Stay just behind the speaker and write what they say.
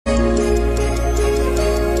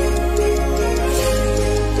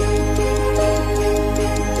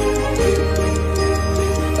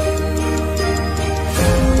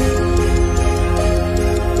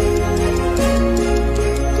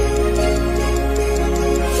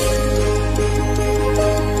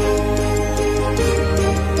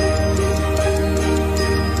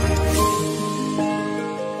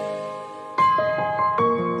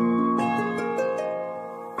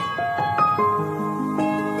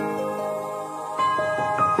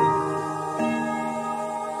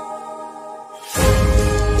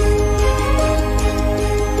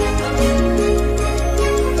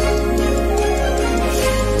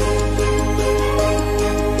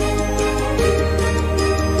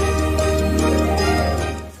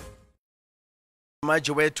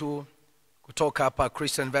watazamaji wetu kutoka hapa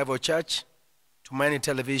Christian Revival Church, Tumaini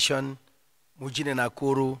Television, mjini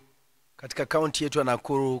Nakuru, katika kaunti yetu ya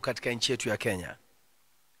Nakuru, katika nchi yetu ya Kenya.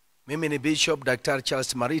 Mimi ni Bishop Dr.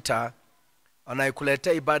 Charles Marita,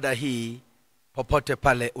 anayekuletea ibada hii popote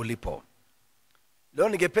pale ulipo. Leo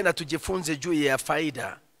ningependa tujifunze juu ya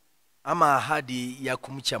faida ama ahadi ya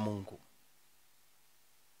kumcha Mungu.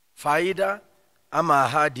 Faida ama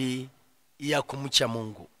ahadi ya kumcha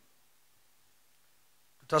Mungu.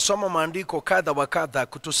 Tutasoma maandiko kadha wa kadha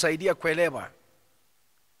kutusaidia kuelewa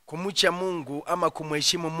kumcha Mungu ama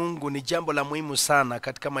kumheshimu Mungu ni jambo la muhimu sana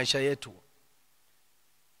katika maisha yetu.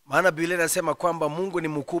 Maana Biblia inasema kwamba Mungu ni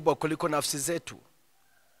mkubwa kuliko nafsi zetu.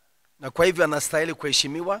 Na kwa hivyo anastahili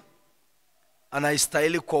kuheshimiwa,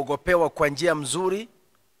 anastahili kuogopewa kwa njia mzuri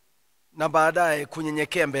na baadaye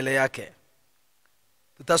kunyenyekea mbele yake.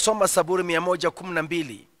 Tutasoma Zaburi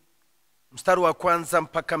 112 mstari wa 1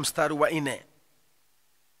 mpaka mstari wa 4.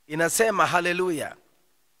 Inasema haleluya.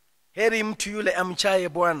 Heri mtu yule amchaye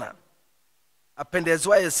Bwana,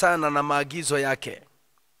 apendezwaye sana na maagizo yake.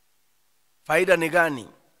 Faida ni gani?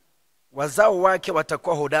 Wazao wake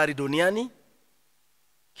watakuwa hodari duniani,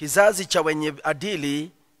 kizazi cha wenye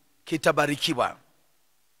adili kitabarikiwa.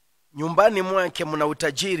 Nyumbani mwake mna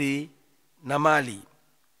utajiri na mali,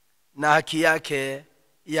 na haki yake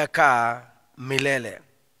yakaa milele.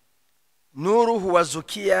 Nuru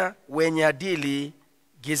huwazukia wenye adili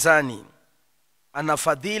gizani,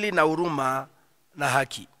 anafadhili na huruma na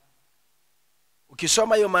haki.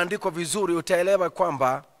 Ukisoma hiyo maandiko vizuri utaelewa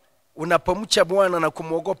kwamba unapomcha Bwana na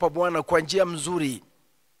kumwogopa Bwana kwa njia mzuri,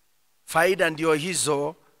 faida ndio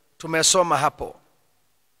hizo tumesoma hapo.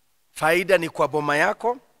 Faida ni kwa boma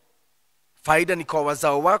yako, faida ni kwa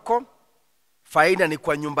wazao wako, faida ni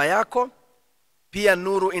kwa nyumba yako. Pia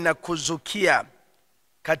nuru inakuzukia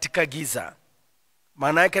katika giza.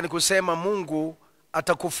 Maana yake ni kusema Mungu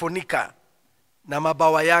atakufunika na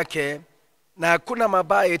mabawa yake, na hakuna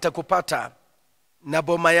mabaya itakupata na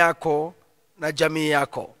boma yako na jamii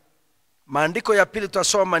yako. Maandiko ya pili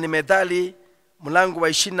tutasoma ni Methali mlango wa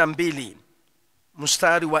 22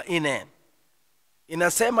 mstari wa 4.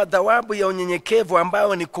 Inasema thawabu ya unyenyekevu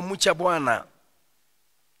ambao ni kumcha Bwana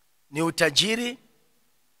ni utajiri,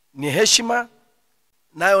 ni heshima,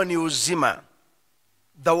 nayo ni uzima.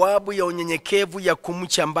 Thawabu ya unyenyekevu ya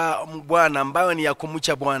kumcha Bwana ambao ni ya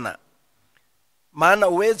kumcha Bwana. Maana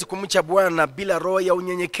huwezi kumcha Bwana bila roho ya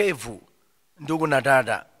unyenyekevu, ndugu na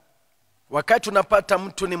dada. Wakati unapata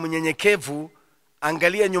mtu ni mnyenyekevu,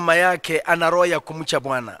 angalia nyuma yake ana roho ya kumcha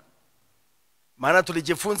Bwana. Maana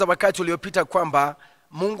tulijifunza wakati uliopita kwamba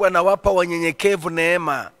Mungu anawapa wanyenyekevu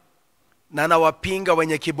neema na anawapinga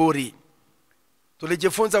wenye kiburi.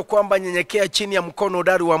 Tulijifunza kwamba nyenyekea chini ya mkono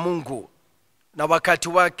hodari wa Mungu na wakati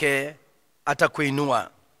wake atakuinua.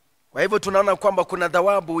 Kwa hivyo tunaona kwamba kuna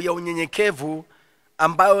thawabu ya unyenyekevu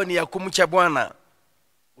ambayo ni ya kumcha Bwana.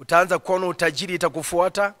 Utaanza kuona utajiri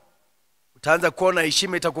itakufuata, utaanza kuona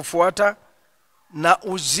heshima itakufuata, na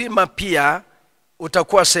uzima pia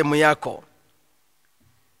utakuwa sehemu yako.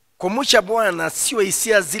 Kumcha Bwana sio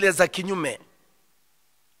hisia zile za kinyume.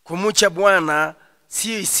 Kumcha Bwana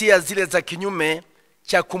sio hisia zile za kinyume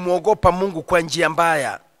cha kumwogopa Mungu kwa njia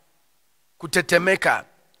mbaya, kutetemeka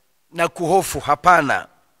na kuhofu. Hapana.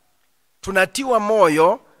 Tunatiwa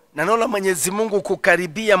moyo na neno la Mwenyezi Mungu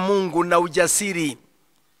kukaribia Mungu na ujasiri.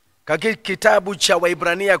 Katika kitabu cha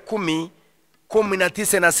Waibrania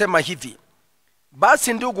 10:19 nasema hivi: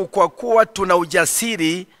 basi ndugu, kwa kuwa tuna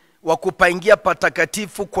ujasiri wa kupaingia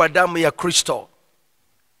patakatifu kwa damu ya Kristo.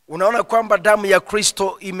 Unaona kwamba damu ya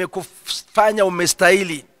Kristo imekufanya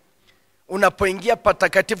umestahili. Unapoingia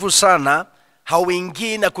patakatifu sana,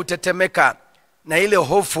 hauingii na kutetemeka na ile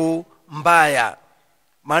hofu mbaya.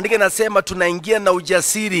 Maandiko yanasema tunaingia na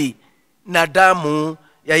ujasiri na damu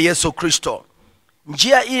ya Yesu Kristo.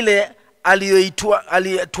 Njia ile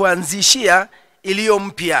aliyotuanzishia iliyo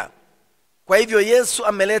mpya. Kwa hivyo Yesu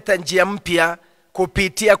ameleta njia mpya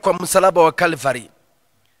kupitia kwa msalaba wa Calvary.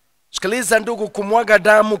 Sikiliza ndugu, kumwaga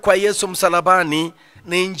damu kwa Yesu msalabani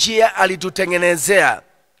ni njia alitutengenezea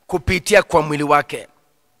kupitia kwa mwili wake.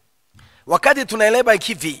 Wakati tunaelewa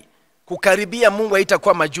hivi, kukaribia Mungu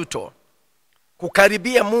haitakuwa majuto.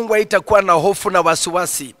 Kukaribia Mungu haitakuwa na hofu na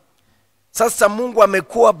wasiwasi. Sasa Mungu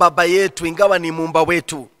amekuwa baba yetu ingawa ni muumba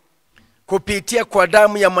wetu kupitia kwa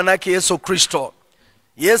damu ya mwanake Yesu Kristo.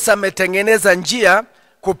 Yesu ametengeneza njia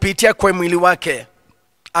kupitia kwa mwili wake.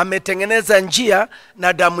 Ametengeneza njia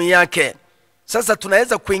na damu yake. Sasa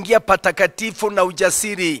tunaweza kuingia patakatifu na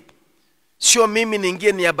ujasiri. Sio mimi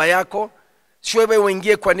niingie niaba yako, sio wewe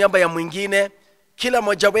uingie kwa niaba ya mwingine. Kila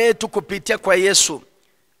mmoja wetu kupitia kwa Yesu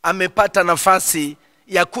amepata nafasi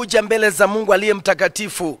ya kuja mbele za Mungu aliye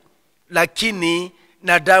mtakatifu, lakini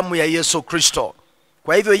na damu ya Yesu Kristo.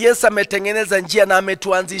 Kwa hivyo Yesu ametengeneza njia na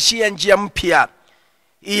ametuanzishia njia mpya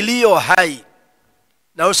iliyo hai.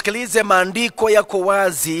 Na usikilize, maandiko yako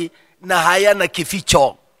wazi na hayana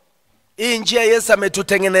kificho. Hii njia Yesu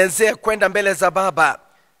ametutengenezea kwenda mbele za Baba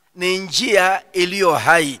ni njia iliyo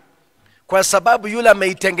hai, kwa sababu yule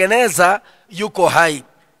ameitengeneza yuko hai,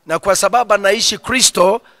 na kwa sababu anaishi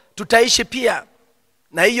Kristo tutaishi pia.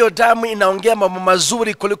 Na hiyo damu inaongea mambo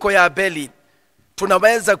mazuri kuliko ya Abeli.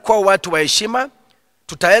 Tunaweza kuwa watu wa heshima,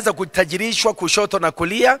 tutaweza kutajirishwa kushoto na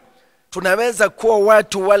kulia, tunaweza kuwa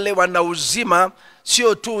watu wale wana uzima,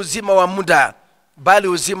 sio tu uzima wa muda bali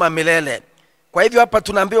uzima milele. Kwa hivyo hapa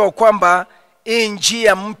tunaambiwa kwamba hii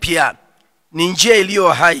njia mpya ni njia iliyo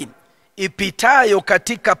hai, ipitayo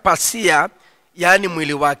katika pasia, yaani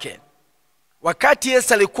mwili wake. Wakati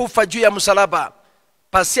Yesu alikufa juu ya msalaba,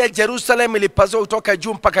 pasia Jerusalem ilipazwa kutoka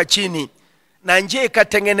juu mpaka chini, na njia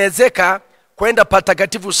ikatengenezeka kwenda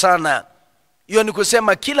patakatifu sana. Hiyo ni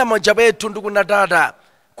kusema kila mmoja wetu, ndugu na dada,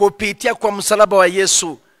 kupitia kwa msalaba wa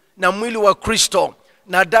Yesu na mwili wa Kristo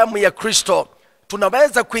na damu ya Kristo,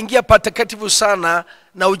 tunaweza kuingia patakatifu sana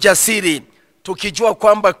na ujasiri, tukijua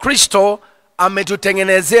kwamba Kristo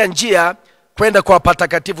ametutengenezea njia kwenda kwa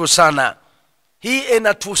patakatifu sana. Hii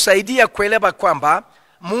inatusaidia kuelewa kwamba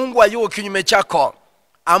Mungu hayuko kinyume chako,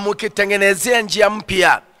 amekitengenezea njia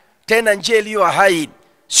mpya, tena njia iliyo hai,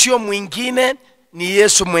 sio mwingine, ni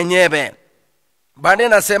Yesu mwenyewe. Baadaye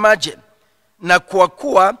nasemaje? Na kwa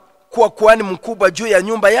kuwa kuhani mkubwa juu ya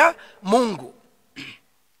nyumba ya Mungu.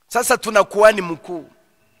 Sasa tuna kuhani mkuu,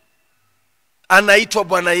 anaitwa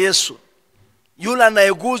Bwana Yesu, yule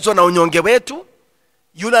anayeguzwa na unyonge wetu,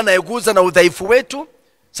 yule anayeguzwa na udhaifu wetu.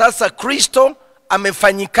 Sasa Kristo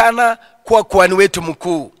amefanyikana kuwa kuhani wetu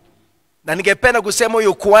mkuu, na ningependa kusema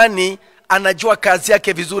huyo kuhani anajua kazi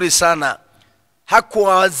yake vizuri sana.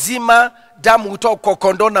 Hakuwazima damu kutoka kwa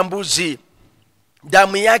kondoo na mbuzi,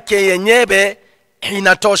 damu yake yenyewe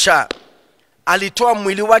inatosha. Alitoa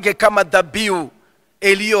mwili wake kama dhabihu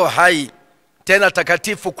iliyo hai, tena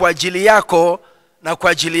takatifu, kwa ajili yako na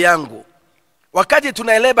kwa ajili yangu. Wakati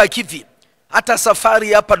tunaelewa hivi, hata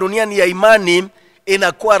safari hapa duniani ya imani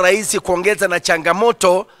inakuwa rahisi kuongeza na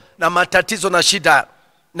changamoto na matatizo na shida.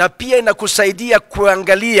 Na pia inakusaidia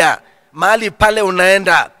kuangalia mahali pale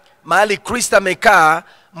unaenda, mahali Kristo amekaa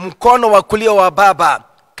mkono wa kulia wa Baba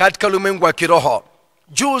katika ulimwengu wa kiroho,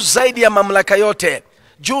 juu zaidi ya mamlaka yote,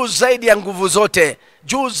 juu zaidi ya nguvu zote,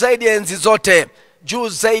 juu zaidi ya enzi zote, juu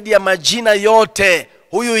zaidi ya majina yote.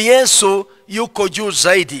 Huyu Yesu yuko juu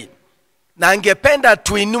zaidi, na angependa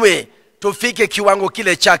tuinue tufike kiwango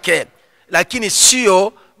kile chake, lakini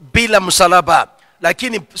sio bila msalaba,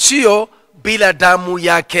 lakini sio bila damu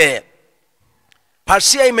yake.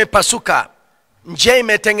 Pasia imepasuka, njia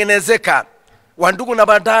imetengenezeka. Wandugu na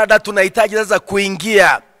badada, tunahitaji sasa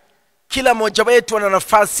kuingia. Kila mmoja wetu ana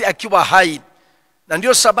nafasi akiwa hai, na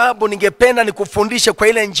ndio sababu ningependa nikufundishe kwa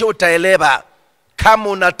ile njia utaelewa. Kama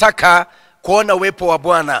unataka kuona uwepo wa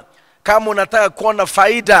Bwana, kama unataka kuona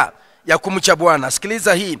faida ya kumcha Bwana,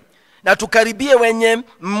 sikiliza hii. Na tukaribie wenye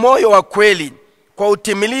moyo wa kweli kwa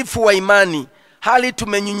utimilifu wa imani, hali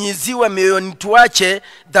tumenyunyiziwa mioyoni, tuache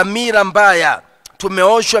dhamira mbaya,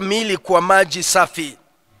 tumeoshwa miili kwa maji safi.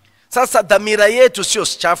 Sasa dhamira yetu sio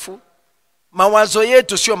chafu, mawazo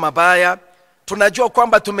yetu sio mabaya. Tunajua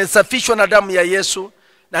kwamba tumesafishwa na damu ya Yesu,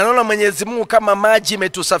 na neno la Mwenyezi Mungu kama maji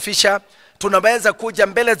imetusafisha. Tunaweza kuja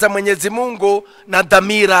mbele za Mwenyezi Mungu na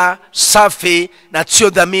dhamira safi na sio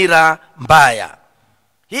dhamira mbaya.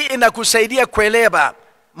 Hii inakusaidia kuelewa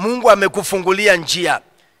Mungu amekufungulia njia.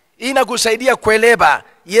 Hii inakusaidia kuelewa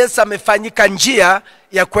Yesu amefanyika njia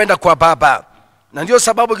ya kwenda kwa Baba. Na ndio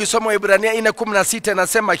sababu ukisoma Waibrania 4:16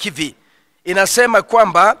 inasema hivi. Inasema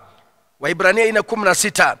kwamba Waibrania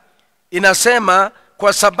 4:16 inasema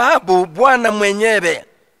kwa sababu Bwana mwenyewe.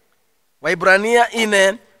 Waibrania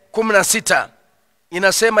 4:16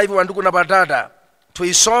 inasema hivi, wandugu na badada,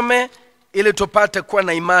 tuisome ili tupate kuwa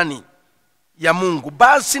na imani ya Mungu.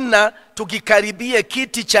 Basi na tukikaribie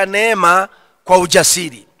kiti cha neema kwa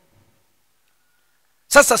ujasiri.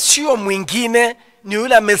 Sasa sio mwingine, ni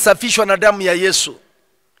yule amesafishwa na damu ya Yesu,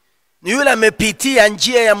 ni yule amepitia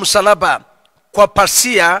njia ya msalaba kwa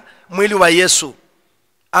pasia mwili wa Yesu,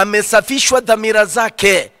 amesafishwa dhamira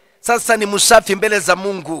zake. Sasa ni msafi mbele za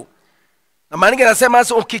Mungu. Na maana nasema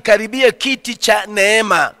sasa ukikaribie kiti cha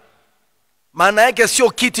neema, maana yake sio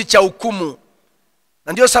kiti cha hukumu.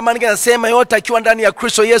 Na ndio samani nasema yote akiwa ndani ya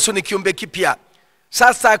Kristo Yesu ni kiumbe kipya.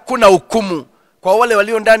 Sasa hakuna hukumu kwa wale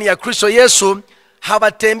walio ndani ya Kristo Yesu.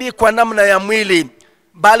 Hawatembei kwa namna ya mwili,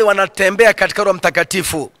 bali wanatembea katika Roho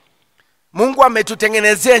Mtakatifu. Mungu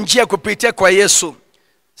ametutengenezea njia kupitia kwa Yesu.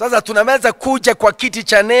 Sasa tunaweza kuja kwa kiti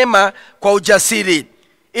cha neema kwa ujasiri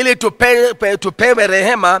ili tupewe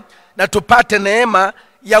rehema na tupate neema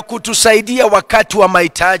ya kutusaidia wakati wa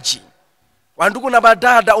mahitaji. Wandugu na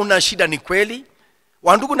badada, una shida ni kweli.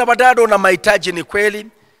 Wandugu na badada, una mahitaji ni kweli.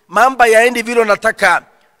 Mambo yaendi vile unataka,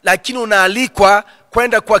 lakini unaalikwa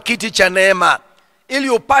kwenda kwa kiti cha neema ili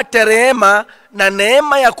upate rehema na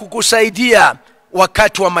neema ya kukusaidia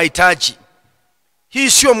wakati wa mahitaji. Hii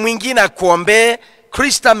sio mwingine akuombee,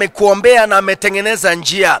 Kristo amekuombea na ametengeneza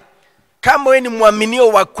njia. Kama wewe ni mwaminio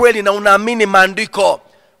wa kweli na unaamini maandiko,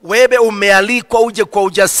 wewe umealikwa uje kwa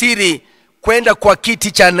ujasiri kwenda kwa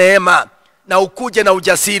kiti cha neema na ukuje na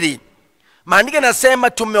ujasiri. Maandiko yanasema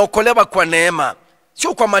tumeokolewa kwa neema,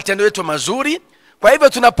 sio kwa matendo yetu mazuri. Kwa hivyo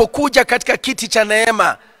tunapokuja katika kiti cha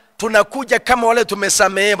neema, tunakuja kama wale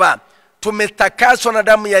tumesamehewa, tumetakaswa na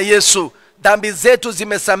damu ya Yesu, dhambi zetu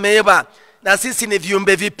zimesamehewa na sisi ni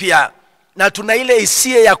viumbe vipya, na tuna ile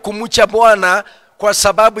hisia ya kumcha Bwana kwa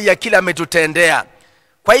sababu ya kila ametutendea.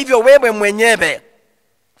 Kwa hivyo wewe mwenyewe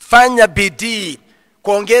fanya bidii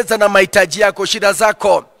kuongeza na mahitaji yako, shida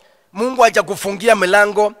zako. Mungu hajakufungia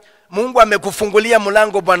mlango, Mungu amekufungulia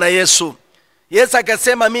mlango. Bwana Yesu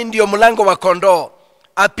akasema mimi ndio mlango wa kondoo,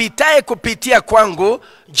 apitaye kupitia kwangu,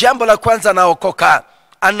 jambo la kwanza naokoka,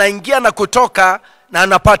 anaingia na kutoka na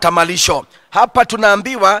anapata malisho. Hapa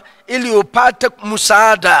tunaambiwa ili upate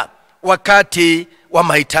msaada wakati wa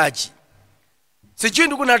mahitaji. Sijui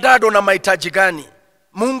ndugu na dada, una mahitaji gani?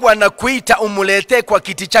 Mungu anakuita umulete kwa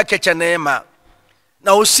kiti chake cha neema,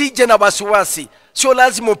 na usije na wasiwasi. Sio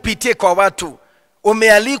lazima upitie kwa watu,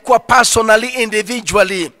 umealikwa personally,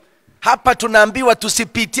 individually. Hapa tunaambiwa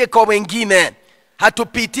tusipitie kwa wengine.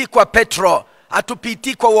 Hatupitii kwa Petro,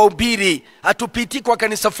 hatupitii kwa wahubiri, hatupitii kwa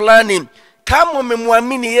kanisa fulani. Kama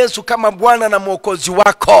umemwamini Yesu kama Bwana na Mwokozi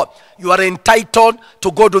wako, you are entitled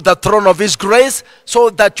to go to the throne of His grace so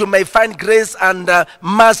that you may find grace and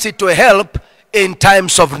mercy to help in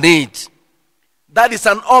times of need. That is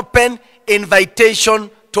an open invitation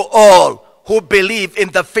to all who believe in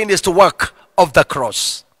the finished work of the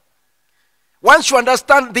cross. Once you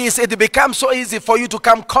understand this, it becomes so easy for you to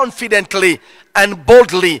come confidently and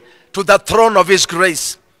boldly to the throne of His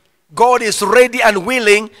grace. God is ready and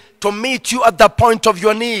willing to meet you at the point of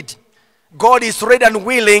your need. God is ready and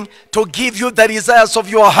willing to give you the desires of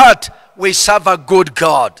your heart. We serve a good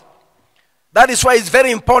God. That is why it's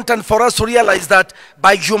very important for us to realize that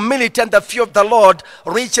by humility and the fear of the Lord,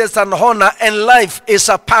 riches and honor and life is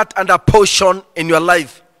a part and a portion in your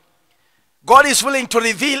life. God is willing to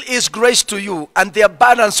reveal His grace to you and the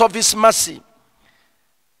abundance of His mercy.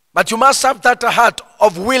 But you must have that heart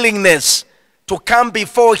of willingness to come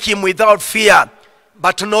before Him without fear,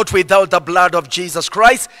 but not without the blood of Jesus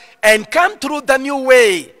Christ, and come through the new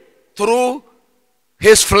way, through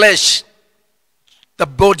His flesh, the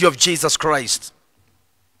body of Jesus Christ.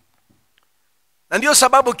 Na ndio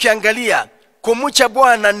sababu kiangalia kumcha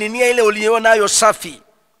Bwana ni nia ile ulionayo safi,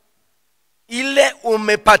 ile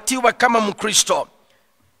umepatiwa kama Mkristo,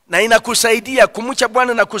 na inakusaidia kumcha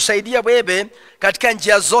Bwana na kusaidia wewe katika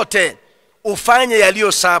njia zote. Ufanye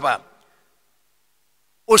yaliyo sawa,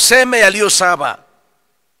 useme yaliyo sawa,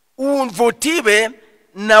 uvutiwe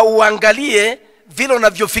na uangalie vile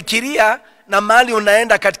unavyofikiria na mahali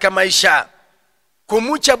unaenda katika maisha.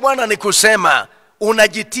 Kumcha Bwana ni kusema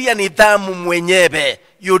unajitia nidhamu mwenyewe.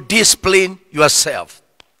 You discipline yourself.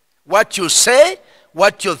 What you say,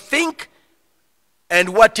 what you think, and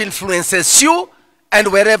what influences you, and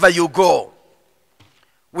wherever you go.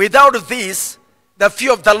 Without this, the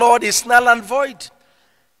fear of the Lord is null and void.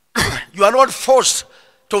 You are not forced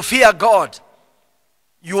to fear God.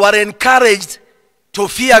 You are encouraged to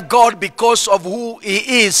fear God because of who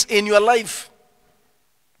He is in your life.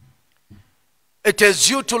 It is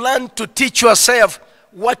you to learn to teach yourself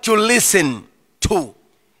what you listen to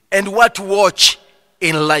and what to watch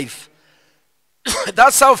in life.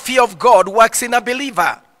 That's how fear of God works in a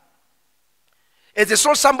believer. It is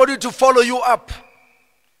not somebody to follow you up.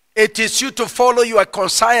 It is you to follow your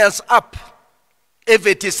conscience up if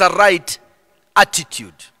it is a right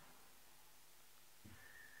attitude.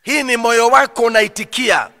 Hii ni moyo wako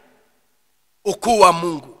unaitikia ukuu wa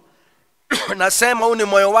Mungu. Nasema huu ni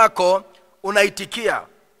moyo wako unaitikia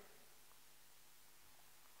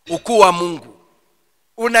ukuu wa Mungu.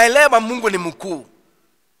 Unaelewa Mungu ni mkuu.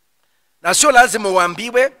 Na sio lazima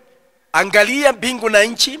uambiwe. Angalia mbingu na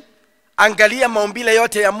nchi, angalia maumbile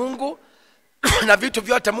yote ya Mungu na vitu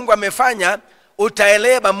vyote Mungu amefanya,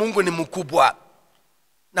 utaelewa Mungu ni mkubwa.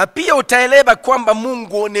 Na pia utaelewa kwamba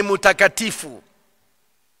Mungu ni mtakatifu.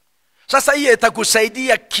 Sasa hiyo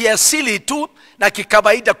itakusaidia kiasili tu na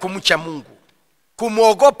kikawaida kumcha Mungu,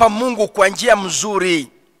 kumwogopa Mungu kwa njia mzuri,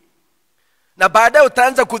 na baadaye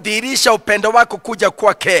utaanza kudhihirisha upendo wako kuja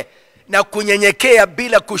kwake na kunyenyekea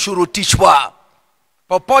bila kushurutishwa.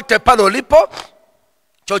 Popote pale ulipo,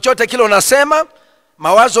 chochote kile unasema,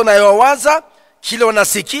 mawazo unayowaza, kile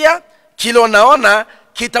unasikia, kile unaona,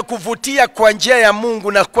 kitakuvutia kwa njia ya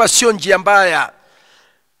Mungu na kwa sio njia mbaya.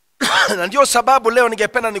 Na ndio sababu leo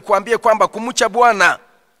ningependa nikuambie kwamba kumcha Bwana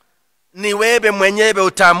ni wewe mwenyewe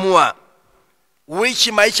utaamua.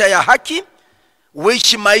 Uishi maisha ya haki,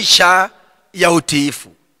 uishi maisha ya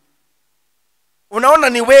utiifu. Unaona,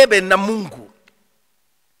 ni wewe na Mungu,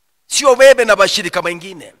 sio wewe na washirika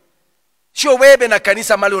wengine, sio wewe na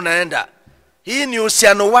kanisa mahali unaenda. Hii ni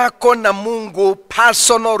uhusiano wako na Mungu,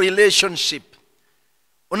 personal relationship.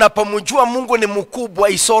 Unapomjua Mungu ni mkubwa,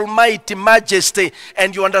 is almighty majesty,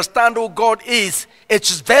 and you understand who God is,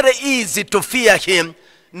 it's very easy to fear him,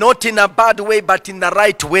 not in a bad way but in the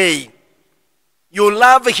right way. You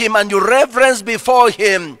love him and you reverence before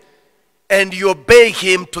him and you obey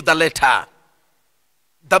him to the letter.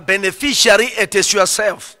 The beneficiary, it is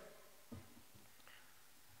yourself.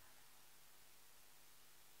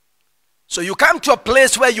 So you come to a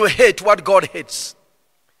place where you hate what God hates.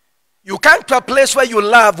 You come to a place where you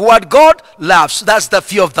love what God loves. That's the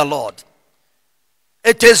fear of the Lord.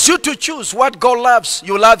 It is you to choose. What God loves,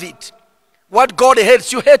 you love it. What God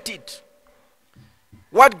hates, you hate it.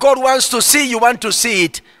 What God wants to see, you want to see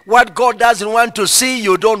it. What God doesn't want to see,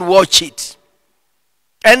 you don't watch it.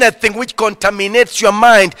 Anything which contaminates your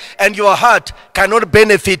mind and your heart cannot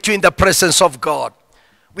benefit you in the presence of God.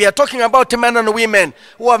 We are talking about men and women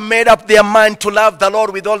who have made up their mind to love the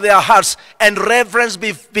Lord with all their hearts and reverence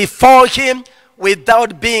before him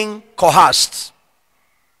without being coerced.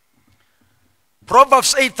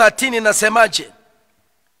 Proverbs 8:13 inasemaje?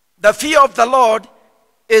 The fear of the Lord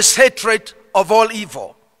is hatred of all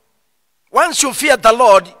evil. Once you fear the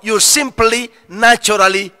Lord, you simply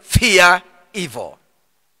naturally fear evil.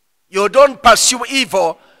 You don't pursue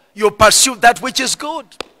evil, you pursue that which is good.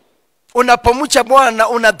 Unapomcha Bwana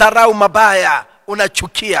unadharau mabaya,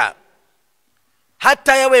 unachukia.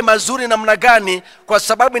 Hata yawe mazuri namna gani, kwa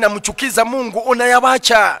sababu inamchukiza Mungu,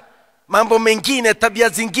 unayawacha. Mambo mengine, tabia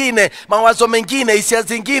zingine, mawazo mengine, hisia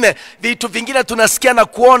zingine, vitu vingine tunasikia na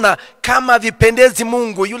kuona kama vipendezi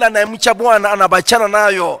Mungu, yule anayemcha Bwana anabachana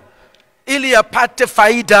nayo ili apate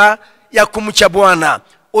faida ya kumcha Bwana.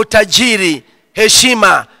 Utajiri,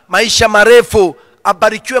 heshima, maisha marefu,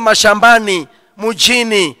 abarikiwe mashambani,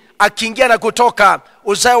 mjini, akiingia na kutoka,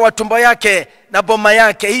 uzao wa tumbo yake na boma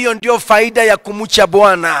yake. Hiyo ndio faida ya kumcha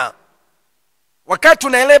Bwana. Wakati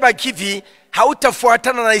unaelewa hivi,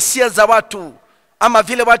 hautafuatana na hisia za watu ama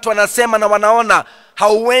vile watu wanasema na wanaona.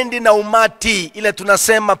 Hauendi na umati, ile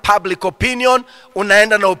tunasema public opinion,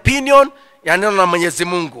 unaenda na opinion ya neno la Mwenyezi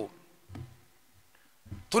Mungu.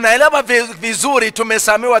 Tunaelewa vizuri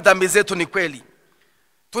tumesamehewa dhambi zetu, ni kweli.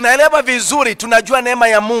 Tunaelewa vizuri, tunajua neema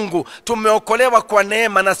ya Mungu, tumeokolewa kwa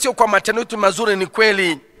neema na sio kwa matendo yetu mazuri, ni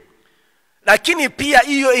kweli. Lakini pia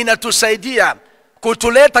hiyo inatusaidia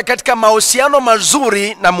kutuleta katika mahusiano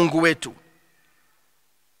mazuri na Mungu wetu.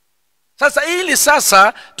 Sasa ili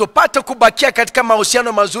sasa tupate kubakia katika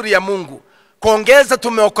mahusiano mazuri ya Mungu, kuongeza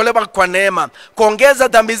tumeokolewa kwa neema, kuongeza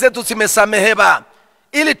dhambi zetu zimesamehewa,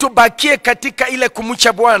 ili tubakie katika ile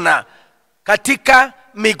kumcha Bwana katika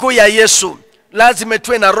miguu ya Yesu, lazima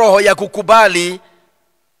tuwe na roho ya kukubali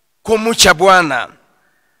kumcha Bwana.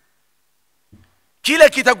 Kile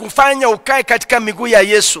kitakufanya ukae katika miguu ya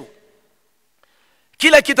Yesu,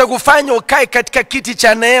 kile kitakufanya ukae katika kiti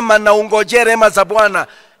cha neema na ungoje rehema za Bwana,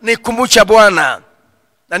 ni kumcha Bwana.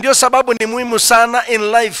 Na ndio sababu ni muhimu sana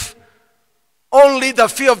in life. Only the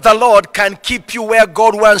fear of the Lord can keep you where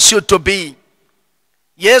God wants you to be.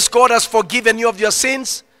 Yes, God has forgiven you of your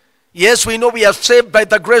sins. Yes, we know we are saved by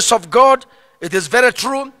the grace of God. It is very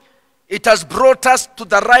true. It has brought us to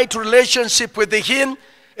the right relationship with him.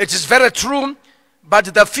 It is very true.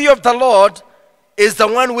 But the fear of the Lord is the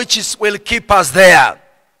one which will keep us there.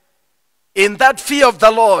 In that fear of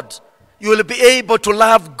the Lord, you will be able to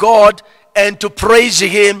love God and to praise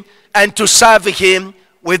him and to serve him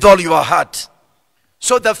with all your heart.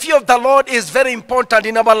 So the fear of the Lord is very important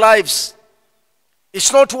in our lives.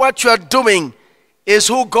 It's not what you are doing, it's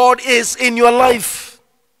who God is in your life.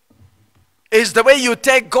 It's the way you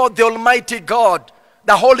take God, the Almighty God,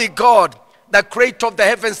 the Holy God, the creator of the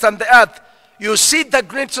heavens and the earth. You see the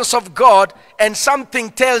greatness of God and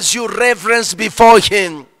something tells you reverence before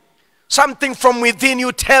him. Something from within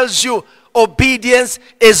you tells you obedience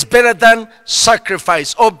is better than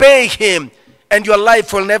sacrifice. Obey him and your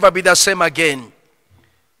life will never be the same again.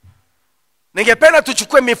 Ningependa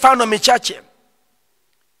tuchukue mifano michache.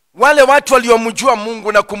 Wale watu waliomjua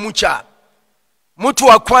Mungu na kumcha. Mtu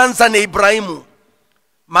wa kwanza ni Ibrahimu.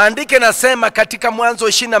 Maandiko yanasema katika Mwanzo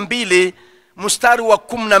 22 mstari wa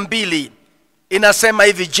 12 inasema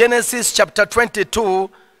hivi, Genesis chapter 22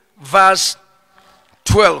 verse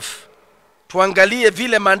 12. Tuangalie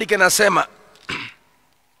vile maandiko yanasema.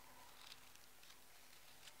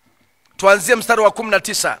 Tuanzie mstari wa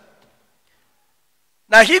 19.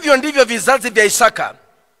 Na hivyo ndivyo vizazi vya Isaka.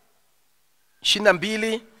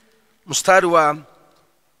 22 mstari wa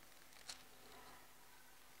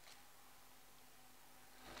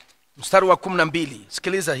 12.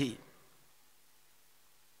 Sikiliza hii.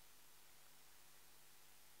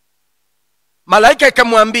 Malaika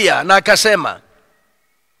akamwambia na akasema,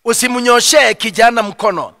 usimnyoshe kijana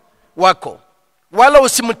mkono wako, wala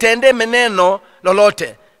usimtendee meneno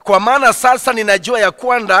lolote, kwa maana sasa ninajua ya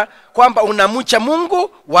kwamba unamcha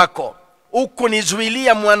Mungu wako,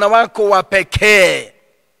 ukunizuilia mwana wako wa pekee.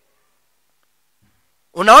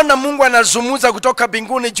 Unaona, Mungu anazungumza kutoka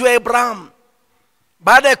mbinguni juu ya Abraham.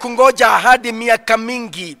 Baada ya kungoja ahadi miaka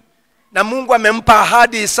mingi, na Mungu amempa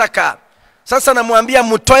ahadi Isaka. Sasa namwambia,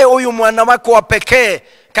 mtoe huyu mwana wako wa pekee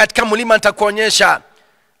katika mlima nitakuonyesha.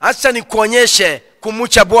 Acha nikuonyeshe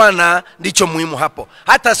kumcha Bwana ndicho muhimu hapo.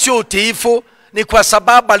 Hata sio utiifu, ni kwa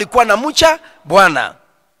sababu alikuwa anamcha Bwana.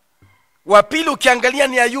 Wa pili ukiangalia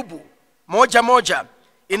ni Ayubu. Moja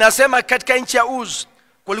inasema katika nchi ya Uz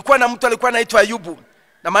kulikuwa na mtu alikuwa anaitwa Ayubu.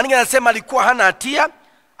 Na maana inasema alikuwa hana hatia,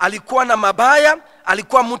 alikuwa na mabaya,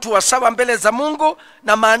 alikuwa mtu wa sawa mbele za Mungu,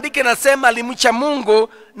 na maandiko yanasema alimcha Mungu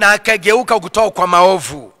na akageuka kutoka kwa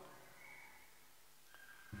maovu.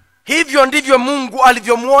 Hivyo ndivyo Mungu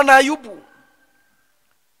alivyomuona Ayubu.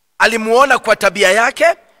 Alimuona kwa tabia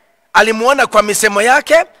yake, alimuona kwa misemo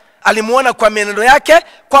yake, alimuona kwa mienendo yake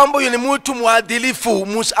kwamba yule mtu mwadilifu,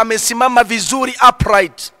 amesimama vizuri,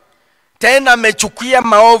 upright, tena amechukia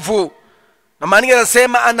maovu. Na maandiko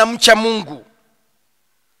yanasema anamcha Mungu.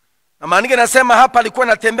 Na maandiko yanasema hapa alikuwa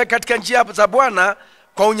anatembea katika njia za Bwana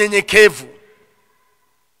kwa unyenyekevu.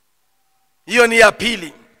 Hiyo ni ya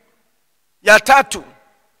pili. Ya tatu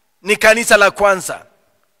ni kanisa la kwanza,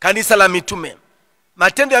 kanisa la mitume.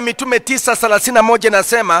 Matendo ya Mitume 9:31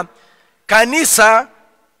 nasema, kanisa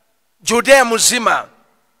Judea mzima,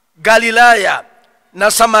 Galilaya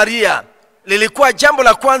na Samaria lilikuwa jambo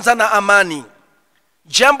la kwanza na amani.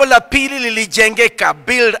 Jambo la pili lilijengeka,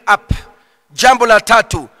 build up. Jambo la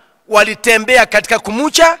tatu walitembea katika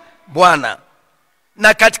kumcha Bwana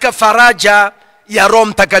na katika faraja ya Roho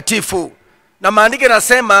Mtakatifu. Na maandiko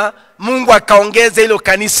yanasema Mungu akaongeza hilo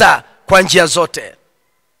kanisa kwa njia zote.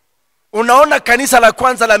 Unaona, kanisa la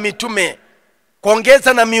kwanza la mitume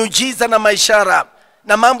kuongeza na miujiza na maishara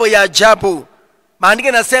na mambo ya ajabu. Maandiko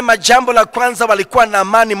yanasema jambo la kwanza walikuwa na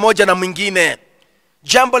amani moja na mwingine.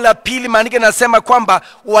 Jambo la pili maandiko yanasema kwamba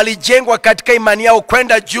walijengwa katika imani yao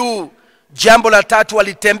kwenda juu. Jambo la tatu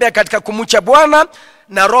walitembea katika kumcha Bwana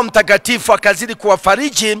na Roho Mtakatifu akazidi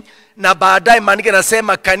kuwafariji, na baadaye maandiko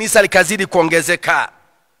yanasema kanisa likazidi kuongezeka.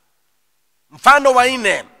 Mfano wa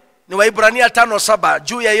 4 ni Waibrania 5:7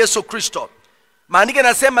 juu ya Yesu Kristo. Maandiko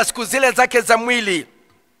yanasema siku zile zake za mwili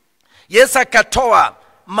Yesu akatoa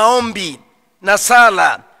maombi na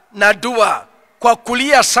sala na dua kwa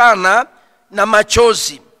kulia sana na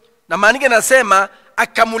machozi. Na maandiko yanasema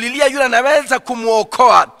akamulilia yule anaweza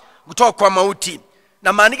kumuokoa kutoka kwa mauti.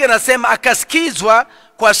 Na maandiko yanasema akasikizwa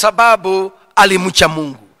kwa sababu alimcha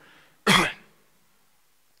Mungu.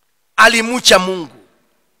 Alimcha Mungu.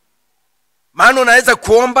 Maana unaweza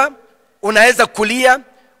kuomba, unaweza kulia,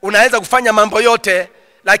 unaweza kufanya mambo yote,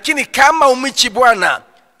 lakini kama umchi Bwana,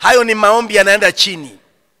 hayo ni maombi yanaenda chini.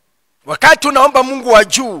 Wakati unaomba Mungu wa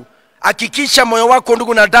juu, hakikisha moyo wako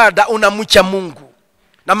ndugu na dada unamcha Mungu.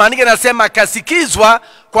 Na maandiko yanasema akasikizwa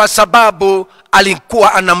kwa sababu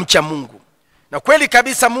alikuwa anamcha Mungu. Na kweli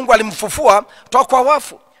kabisa Mungu alimfufua kutoka kwa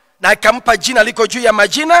wafu na akampa jina liko juu ya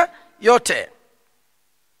majina yote.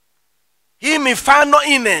 Hii mifano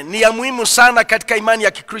 4 ni ya muhimu sana katika imani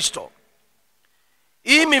ya Kikristo.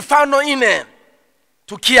 Hii mifano 4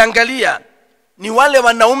 tukiangalia ni wale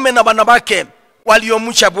wanaume na wanawake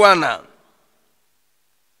waliomcha Bwana.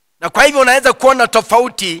 Na kwa hivyo unaweza kuona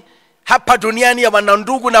tofauti hapa duniani ya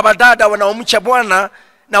wanandugu na wadada wanaomcha Bwana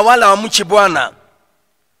na wala wamchi Bwana.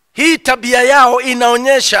 Hii tabia yao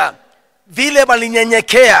inaonyesha vile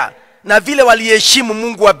walinyenyekea na vile waliheshimu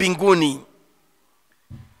Mungu wa mbinguni.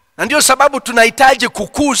 Na ndio sababu tunahitaji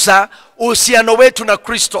kukuza uhusiano wetu na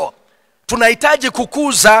Kristo. Tunahitaji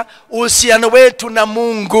kukuza uhusiano wetu na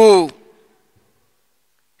Mungu.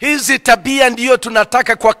 Hizi tabia ndiyo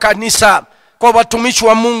tunataka kwa kanisa, kwa watumishi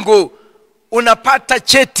wa Mungu. unapata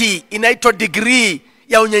cheti inaitwa degree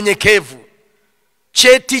ya unyenyekevu.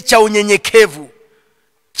 Cheti cha unyenyekevu,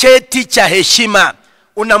 cheti cha heshima.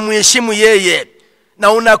 Unamheshimu yeye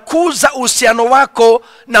na unakuza uhusiano wako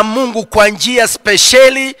na Mungu kwa njia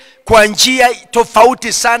speciali, kwa njia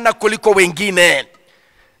tofauti sana kuliko wengine.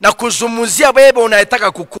 Na kuzungumzia wewe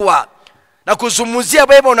unayetaka kukua, na kuzungumzia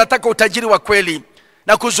wewe unataka utajiri wa kweli,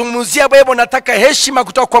 na kuzungumzia wewe unataka heshima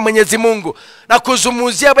kutoka kwa Mwenyezi Mungu, na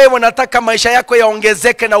kuzungumzia wewe unataka maisha yako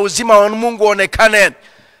yaongezeke na uzima wa Mungu uonekane,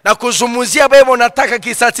 na kuzungumzia wewe unataka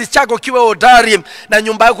kisasi chako kiwe hodari na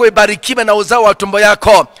nyumba yako ibarikiwe na uzao wa tumbo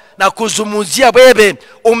yako, na kuzungumzia wewe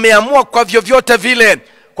umeamua kwa vyovyote vile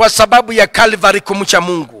kwa sababu ya Calvary kumcha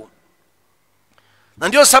Mungu. Na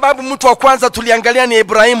ndio sababu mtu wa kwanza tuliangalia ni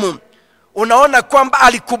Ibrahimu. Unaona kwamba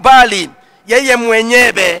alikubali yeye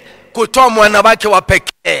mwenyewe kutoa mwana wake wa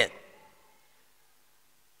pekee.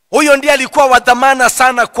 Huyo ndiye alikuwa wa dhamana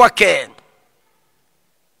sana kwake.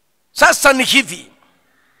 Sasa ni hivi,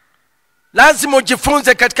 lazima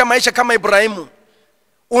ujifunze katika maisha kama Ibrahimu.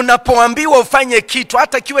 Unapoambiwa ufanye kitu,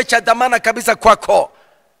 hata kiwe cha dhamana kabisa kwako,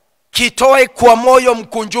 kitoe kwa moyo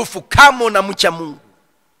mkunjufu kama unamcha Mungu.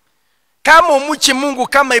 Kama umchi Mungu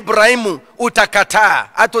kama Ibrahimu, utakataa,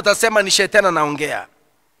 hata utasema ni shetani anaongea.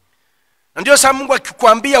 Na ndio sababu Mungu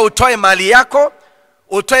akikwambia utoe mali yako,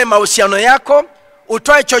 utoe mahusiano yako,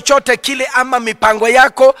 utoe chochote kile, ama mipango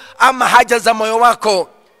yako ama haja za moyo wako,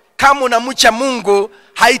 kama unamcha Mungu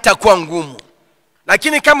haitakuwa ngumu.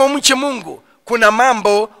 Lakini kama umchi Mungu, kuna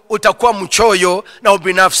mambo utakuwa mchoyo na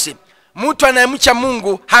ubinafsi. Mtu anayemcha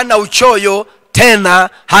Mungu hana uchoyo tena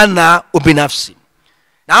hana ubinafsi.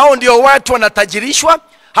 Na hao ndio watu wanatajirishwa,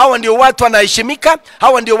 hawa ndio watu wanaheshimika,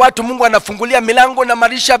 hawa ndio watu Mungu anafungulia milango na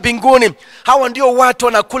maisha mbinguni, hawa ndio watu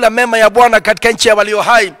wanakula mema ya Bwana katika nchi ya walio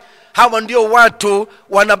hai, hawa ndio watu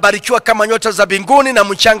wanabarikiwa kama nyota za mbinguni na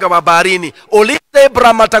mchanga wa baharini. Uliza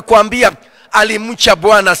Abraham, atakwambia alimcha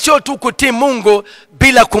Bwana, sio tu kutii Mungu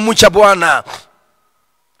bila kumcha Bwana.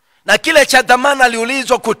 Na kile cha dhamana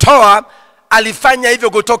aliulizwa kutoa, alifanya hivyo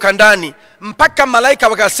kutoka ndani, mpaka malaika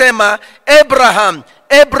wakasema, Abraham,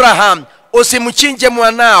 Abraham, usimchinje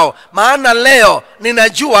mwanao, maana leo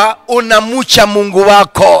ninajua unamcha Mungu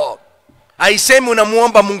wako. Haisemi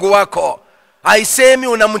unamuomba Mungu wako, haisemi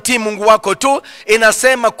unamtii Mungu wako tu,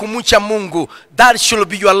 inasema kumcha Mungu. That should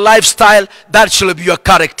be your lifestyle, that should be your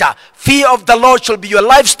character. Fear of the Lord should be your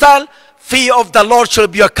lifestyle, fear of the Lord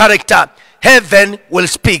should be your character. Heaven will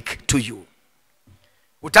speak to you.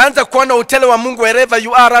 Utaanza kuona utele wa Mungu wherever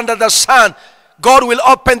you are under the sun. God will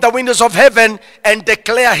open the windows of heaven and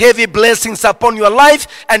declare heavy blessings upon your life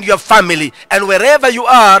and your family. And wherever you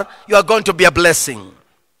are going to be a blessing.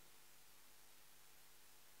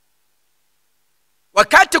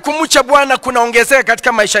 Wakati kumcha Bwana kunaongezeka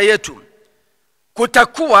katika maisha yetu,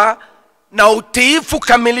 kutakuwa na utiifu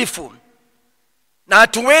kamilifu, na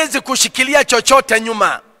hatuwezi kushikilia chochote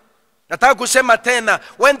nyuma. Nataka kusema tena,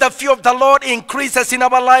 when the fear of the Lord increases in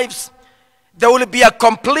our lives, there will be a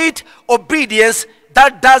complete obedience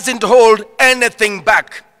that doesn't hold anything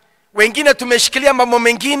back. Wengine tumeshikilia mambo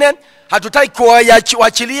mengine, hatutaki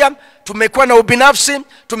kuachilia, tumekuwa na ubinafsi,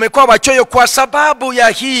 tumekuwa wachoyo kwa sababu ya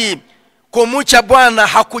hii. Kumcha Bwana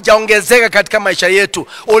hakujaongezeka katika maisha yetu.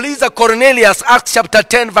 Uliza Cornelius, Acts chapter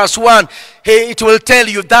 10 verse 1, it will tell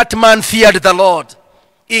you that man feared the Lord.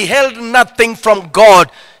 He held nothing from God.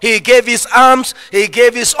 He gave his alms, he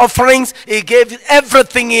gave his offerings, he gave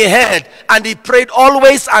everything he had, and he prayed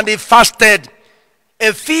always and he fasted.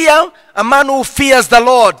 A man who fears the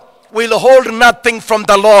Lord will hold nothing from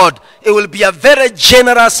the Lord. He will be a very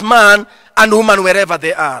generous man and woman wherever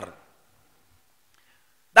they are.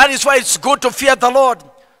 That is why it's good to fear the Lord,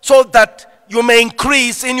 so that you may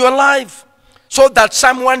increase in your life, so that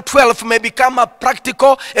Psalm 112 may become a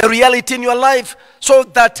practical, a reality in your life, so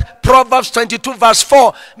that Proverbs 22 verse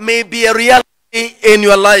 4 may be a reality in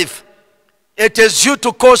your life. It is you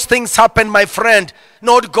to cause things happen, my friend,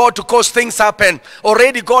 not God to cause things happen.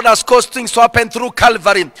 Already God has caused things to happen through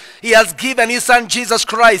Calvary. He has given his son Jesus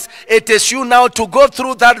Christ. It is you now to go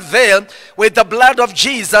through that veil with the blood of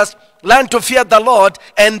Jesus, learn to fear the Lord,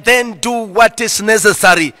 and then do what is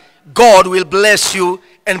necessary. God will bless you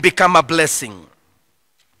and become a blessing.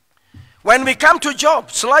 When we come to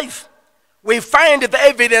Job's life, we find the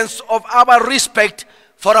evidence of our respect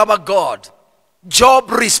for our God. Job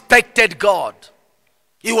respected God.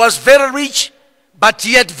 He was very rich, but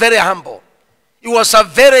yet very humble. He was a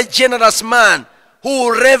very generous man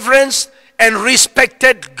who reverenced and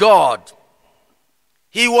respected God.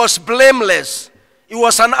 He was blameless. He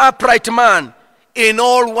was an upright man in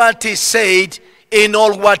all what he said, in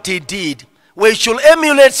all what he did. We should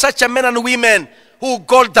emulate such a men and women who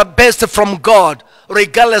got the best from God,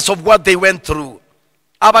 regardless of what they went through.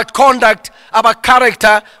 Our conduct, our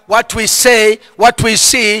character, what we say, what we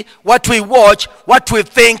see, what we watch, what we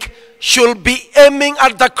think, should be aiming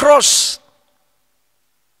at the cross.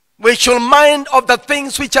 We should mind of the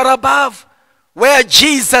things which are above, where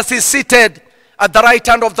Jesus is seated at the right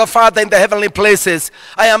hand of the Father in the heavenly places.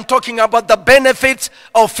 I am talking about the benefits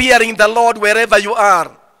of fearing the Lord wherever you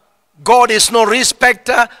are. God is no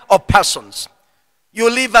respecter of persons. You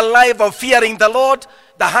live a life of fearing the Lord,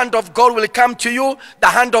 the hand of God will come to you, the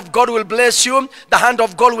hand of God will bless you, the hand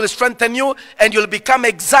of God will strengthen you, and you'll become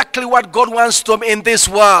exactly what God wants to in this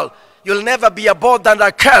world. You'll never be a burden and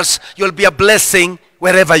a curse. You'll be a blessing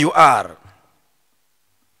wherever you are.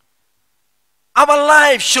 Our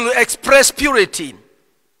life should express purity,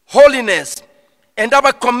 holiness, and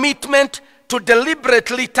our commitment to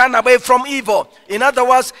deliberately turn away from evil. In other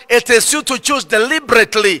words, it is you to choose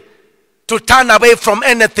deliberately to turn away from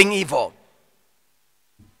anything evil.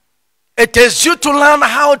 It is you to learn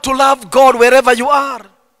how to love God wherever you are.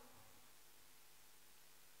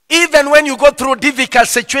 Even when you go through difficult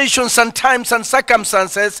situations and times and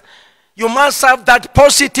circumstances, you must have that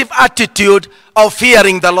positive attitude of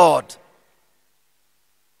fearing the Lord.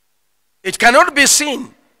 It cannot be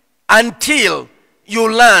seen until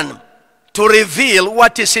you learn to reveal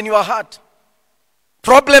what is in your heart.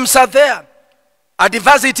 Problems are there.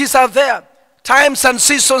 Adversities are there. Times and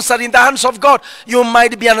seasons are in the hands of God. You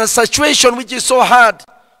might be in a situation which is so hard.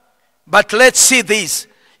 But let's see this.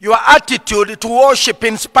 Your attitude to worship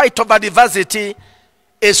in spite of adversity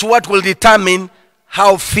is what will determine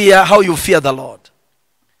how you fear the Lord.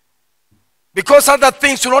 Because other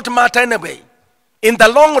things do not matter anyway. In the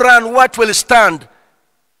long run, what will stand?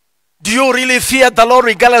 Do you really fear the Lord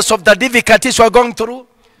regardless of the difficulties you are going through?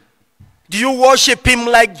 Do you worship him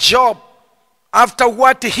like Job? After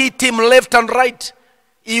what hit him left and right,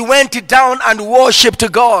 he went down and worshipped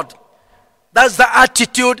God. That's the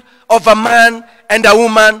attitude of a man and a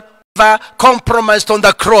woman who compromised on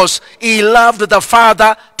the cross. He loved the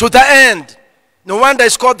Father to the end. No wonder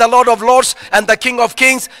he's called the Lord of Lords and the King of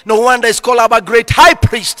Kings. No wonder he's called our great high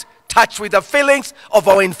priest, touched with the feelings of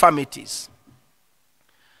our infirmities.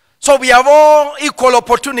 So we have all equal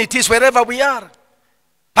opportunities wherever we are.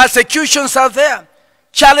 Persecutions are there.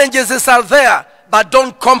 Challenges are there. But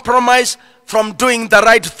don't compromise from doing the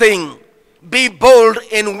right thing. Be bold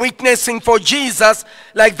in witnessing for Jesus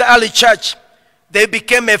like the early church. They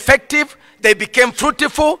became effective. They became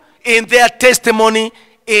fruitful in their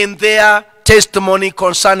testimony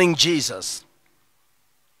concerning Jesus.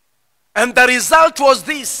 And the result was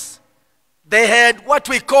this. They had what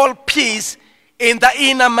we call peace in the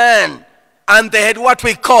inner man. And they had what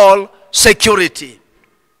we call security.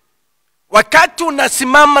 Wakati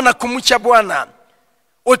unasimama na kumcha Bwana,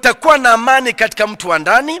 utakuwa na amani katika mtu wa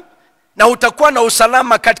ndani na utakuwa na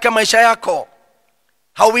usalama katika maisha yako.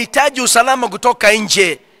 Hauhitaji usalama kutoka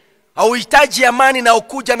nje. Hauhitaji amani na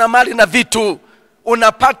ukuja na mali na vitu.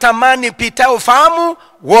 Unapata amani pitao fahamu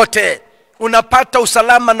wote. Unapata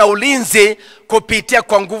usalama na ulinzi kupitia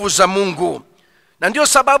kwa nguvu za Mungu. Na ndio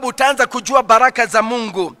sababu utaanza kujua baraka za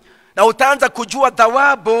Mungu. Na utaanza kujua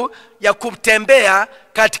thawabu ya kutembea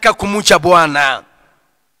katika kumcha Bwana.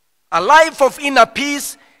 A life of inner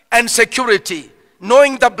peace and security,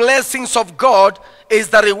 knowing the blessings of God, is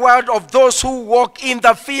the reward of those who walk in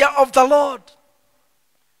the fear of the Lord.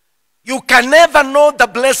 You can never know the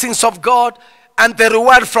blessings of God and the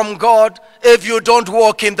reward from God if you don't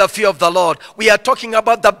walk in the fear of the Lord. We are talking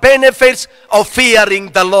about the benefits of fearing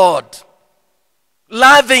the Lord.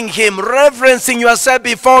 Loving him, reverencing yourself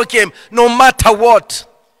before him, no matter what.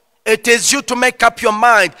 It is you to make up your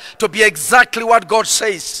mind to be exactly what God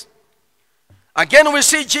says. Again, we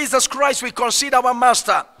see Jesus Christ. We consider our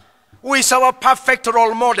master, who is our perfect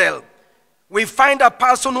role model. We find a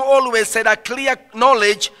person who always had a clear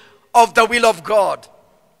knowledge of the will of God.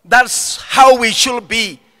 That's how we should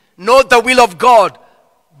be. Know the will of God.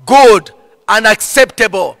 Good and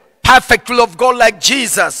acceptable. Perfect will of God like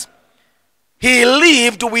Jesus. He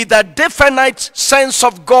lived with a definite sense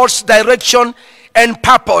of God's direction and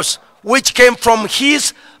purpose, which came from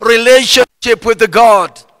his relationship with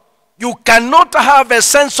God. You cannot have a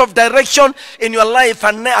sense of direction in your life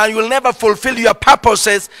and you will never fulfill your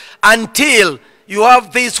purposes until you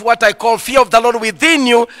have this, what I call fear of the Lord within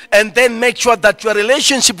you, and then make sure that your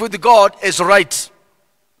relationship with God is right.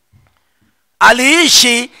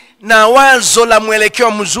 Aliishi na wazo la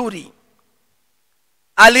mwelekeo mzuri.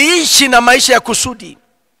 Aliishi na maisha ya kusudi.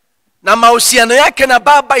 Na mahusiano yake na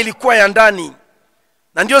Baba ilikuwa ya ndani.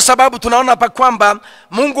 Na ndio sababu tunaona hapa kwamba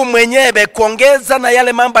Mungu mwenyewe kuongeza na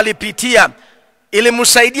yale mambo alipitia,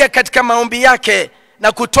 ilimsaidia katika maombi yake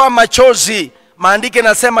na kutoa machozi. Maandiko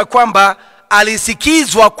yanasema kwamba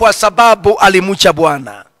alisikizwa kwa sababu alimcha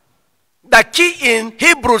Bwana. The key in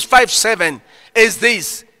Hebrews 5:7 is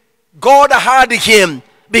this: God heard him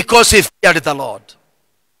because he feared the Lord.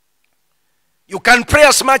 You can pray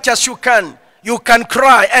as much as you can. You can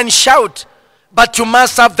cry and shout, but you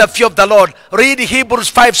must have the fear of the Lord. Read Hebrews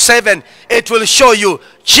 5:7. It will show you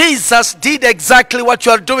Jesus did exactly what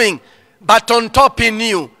you are doing, but on top he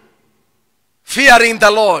knew fearing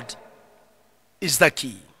the Lord is the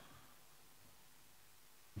key.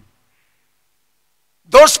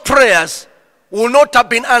 Those prayers will not have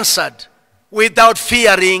been answered without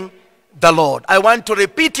fearing the Lord. I want to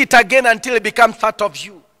repeat it again until it becomes part of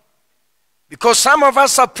you. Because some of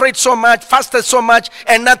us have prayed so much, fasted so much,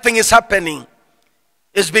 and nothing is happening.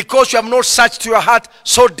 It's because you have not searched your heart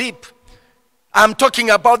so deep. I'm talking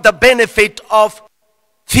about the benefit of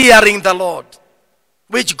fearing the Lord,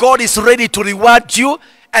 which God is ready to reward you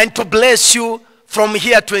and to bless you from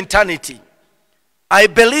here to eternity. I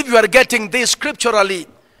believe you are getting this scripturally.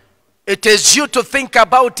 It is you to think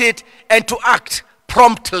about it and to act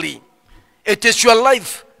promptly. It is your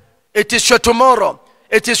life. It is your tomorrow.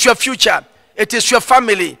 It is your future. It is your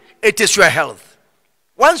family. It is your health.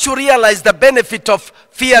 Once you realize the benefit of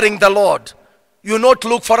fearing the Lord, you not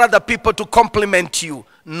look for other people to compliment you.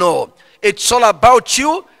 No. It's all about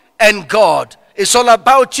you and God. It's all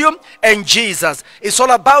about you and Jesus. It's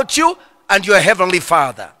all about you and your heavenly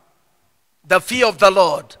Father. The fear of the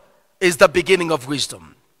Lord is the beginning of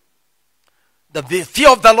wisdom. The fear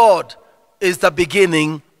of the Lord is the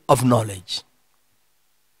beginning of knowledge.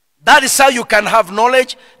 That is how you can have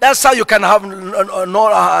knowledge. That's how you can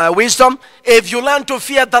have wisdom. If you learn to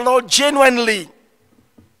fear the Lord genuinely.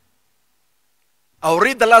 I'll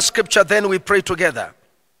read the last scripture, then we pray together.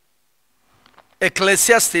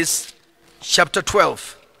 Ecclesiastes chapter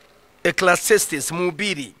 12. Ecclesiastes,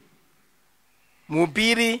 Mhubiri.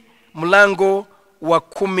 Mhubiri mlango wa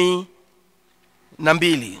 12.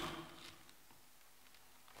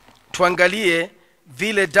 Tuangalie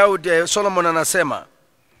vile Solomon anasema.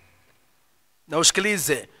 Na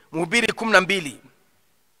usikilize. Mhubiri 12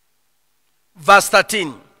 verse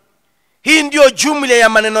 13. Hii ndio jumla ya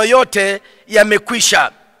maneno yote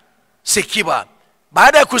yamekwisha sikiwa.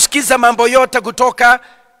 Baada ya kusikiza mambo yote kutoka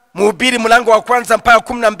Mhubiri mlango wa kwanza mpaka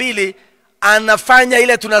 12, anafanya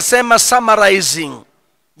ile tunasema summarizing.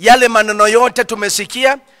 Yale maneno yote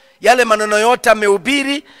tumesikia, yale maneno yote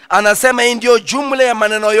amehubiri, anasema hii ndio jumla ya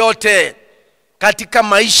maneno yote. Katika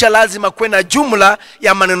maisha lazima kuwe na jumla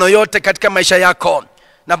ya maneno yote katika maisha yako.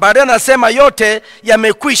 Na baadaye anasema yote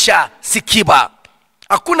yamekwisha sikiwa.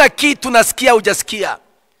 Hakuna kitu nasikia hujasikia.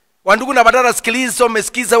 Wandugu na badala sikiliza,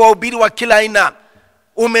 umesikiza wahubiri wa kila aina.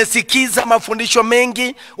 Umesikiza mafundisho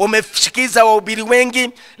mengi, umesikiza wahubiri wengi,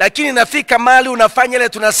 lakini nafika mahali unafanya ile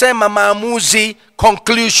tunasema maamuzi,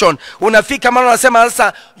 conclusion. Unafika mahali unasema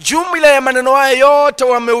sasa jumla ya maneno haya yote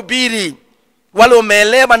wamehubiri, wale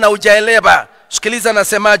umeelewa na hujaelewa. Sikiliza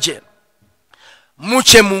nasemaje?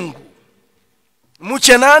 Mche Mungu.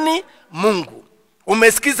 Mche nani? Mungu.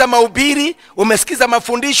 Umesikiza mahubiri, umesikiza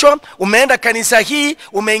mafundisho, umeenda kanisa hii,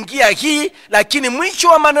 umeingia hii, lakini mwisho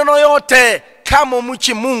wa maneno yote, kama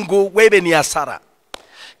umchi Mungu wewe ni hasara.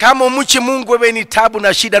 Kama umchi Mungu wewe ni tabu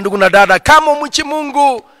na shida, ndugu na dada. Kama umchi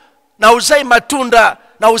Mungu na uzai matunda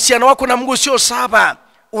na uhusiano wako na Mungu sio sawa,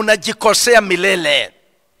 unajikosea milele.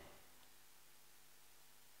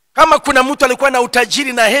 Kama kuna mtu alikuwa na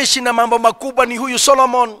utajiri na heshi na mambo makubwa ni huyu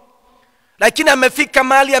Solomon. Lakini amefika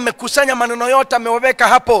mahali amekusanya maneno yote ameweka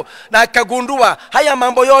hapo na akagundua haya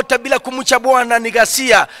mambo yote bila kumcha Bwana ni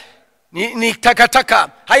ghasia, ni takataka.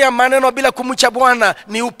 Haya maneno bila kumcha Bwana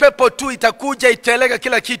ni upepo tu, itakuja itelega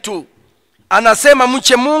kila kitu. Anasema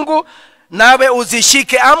mche Mungu nawe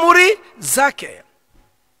uzishike amri zake.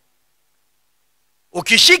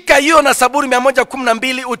 Ukishika hiyo na Zaburi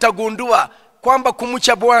 112 utagundua kwamba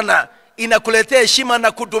kumcha Bwana inakuletea heshima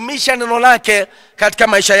na kudumisha neno lake katika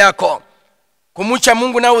maisha yako. Kumcha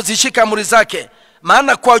Mungu na uzishika amri zake,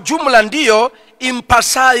 maana kwa jumla ndiyo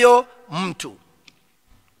impasayo mtu.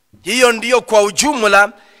 Hiyo ndiyo kwa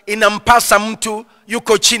ujumla inampasa mtu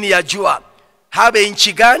yuko chini ya jua. Hawe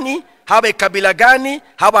nchi gani, hawe kabila gani,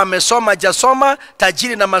 hawa amesoma jasoma,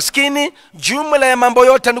 tajiri na maskini, jumla ya mambo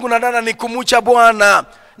yote ndugu na dada ni kumcha Bwana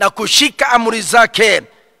na kushika amri zake.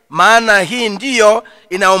 Maana hii ndiyo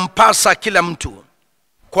inaompasa kila mtu.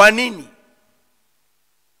 Kwa nini?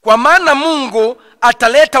 Kwa maana Mungu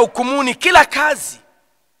ataleta hukumuni kila kazi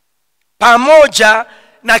pamoja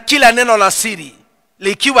na kila neno la siri,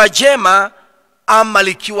 likiwa jema ama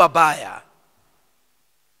likiwa baya.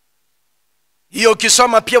 Hiyo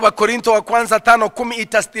ukisoma pia Wakorintho wa kwanza 5:10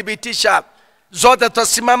 itathibitisha. Zote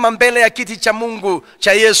tutasimama mbele ya kiti cha Mungu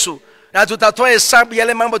cha Yesu, na tutatoa hesabu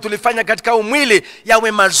yale mambo tulifanya katika umwili,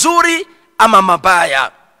 yawe mazuri ama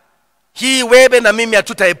mabaya. Hii wewe na mimi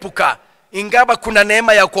hatutaepuka. Ingawa kuna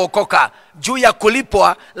neema ya kuokoka, juu ya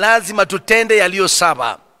kulipwa lazima tutende yaliyo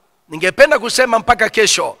sawa. Ningependa kusema mpaka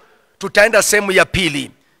kesho tutaenda sehemu ya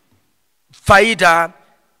pili, faida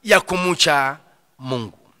ya kumcha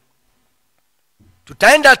Mungu.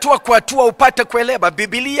 Tutaenda hatua kwa hatua upate kuelewa.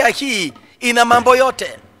 Biblia hii ina mambo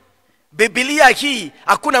yote. Biblia hii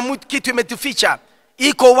hakuna kitu imetuficha.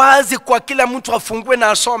 Iko wazi kwa kila mtu afungue na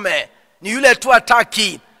asome. Ni yule tu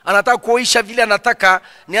hataki, anataka kuisha vile anataka,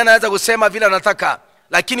 ni anaweza kusema vile anataka.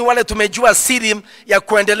 Lakini wale tumejua siri ya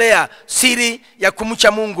kuendelea, siri ya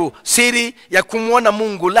kumcha Mungu, siri ya kumuona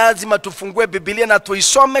Mungu, lazima tufungue Biblia na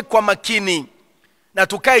tuisome kwa makini. Na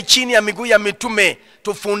tukae chini ya miguu ya mitume,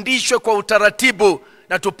 tufundishwe kwa utaratibu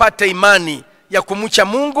na tupate imani ya kumcha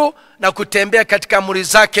Mungu na kutembea katika amri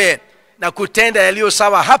zake na kutenda yaliyo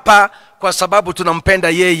sawa hapa, kwa sababu tunampenda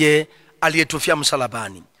yeye aliyetufia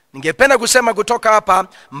msalabani. Ningependa kusema kutoka hapa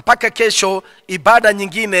mpaka kesho ibada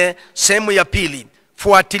nyingine sehemu ya pili.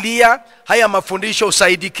 Fuatilia haya mafundisho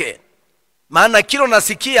usaidike. Maana kila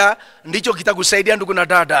unasikia ndicho kitakusaidia ndugu na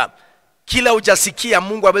dada. Kila hujasikia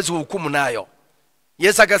Mungu hawezi kuhukumu nayo.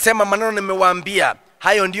 Yesu akasema maneno nimewaambia,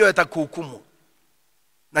 hayo ndio yatakuhukumu.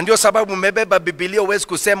 Na ndio sababu umebeba Biblia huwezi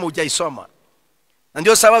kusema hujaisoma. Na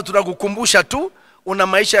ndio sababu tunakukumbusha tu una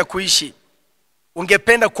maisha ya kuishi.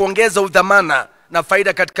 Ungependa kuongeza udhamana na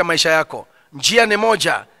faida katika maisha yako. Njia ni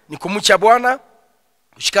moja, ni kumcha Bwana,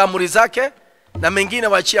 kushika amri zake, na mengine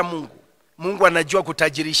waachia Mungu. Mungu anajua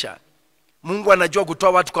kutajirisha. Mungu anajua kutoa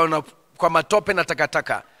watu kwa matope na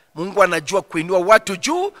takataka. Mungu anajua kuinua watu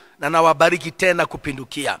juu na anawabariki tena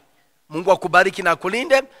kupindukia. Mungu akubariki na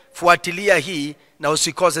kulinde. Fuatilia hii na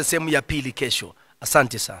usikose sehemu ya pili kesho.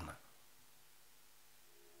 Asante sana.